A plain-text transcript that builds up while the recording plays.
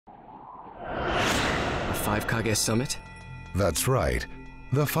Five Kage Summit? That's right.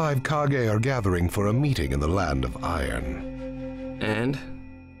 The Five Kage are gathering for a meeting in the Land of Iron. And?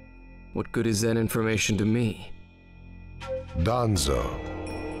 What good is that information to me? Danzo,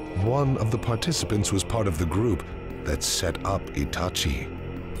 one of the participants, was part of the group that set up Itachi,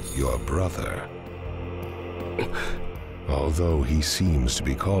 your brother. Although he seems to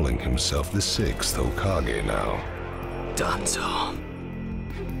be calling himself the sixth Hokage now. Danzo.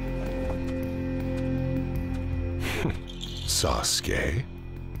 Sasuke,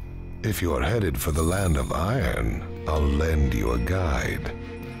 if you're headed for the Land of Iron, I'll lend you a guide.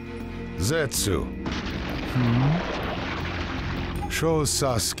 Zetsu. Show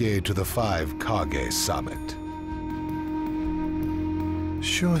Sasuke to the Five Kage Summit.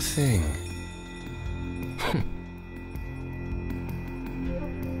 Sure thing.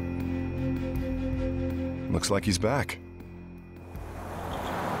 Looks like he's back.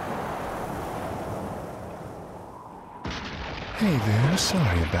 Hey there,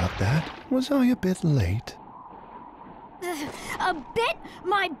 sorry about that. Was I a bit late? A bit?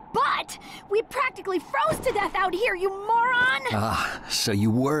 My butt! We practically froze to death out here, you moron! Ah, so you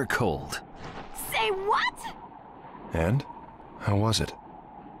were cold. Say what? And? How was it?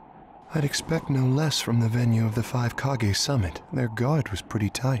 I'd expect no less from the venue of the Five Kage Summit. Their guard was pretty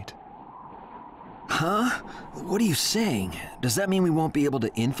tight. Huh? What are you saying? Does that mean we won't be able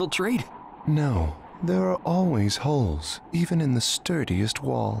to infiltrate? No, there are always holes, even in the sturdiest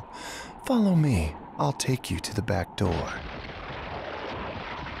wall. Follow me. I'll take you to the back door.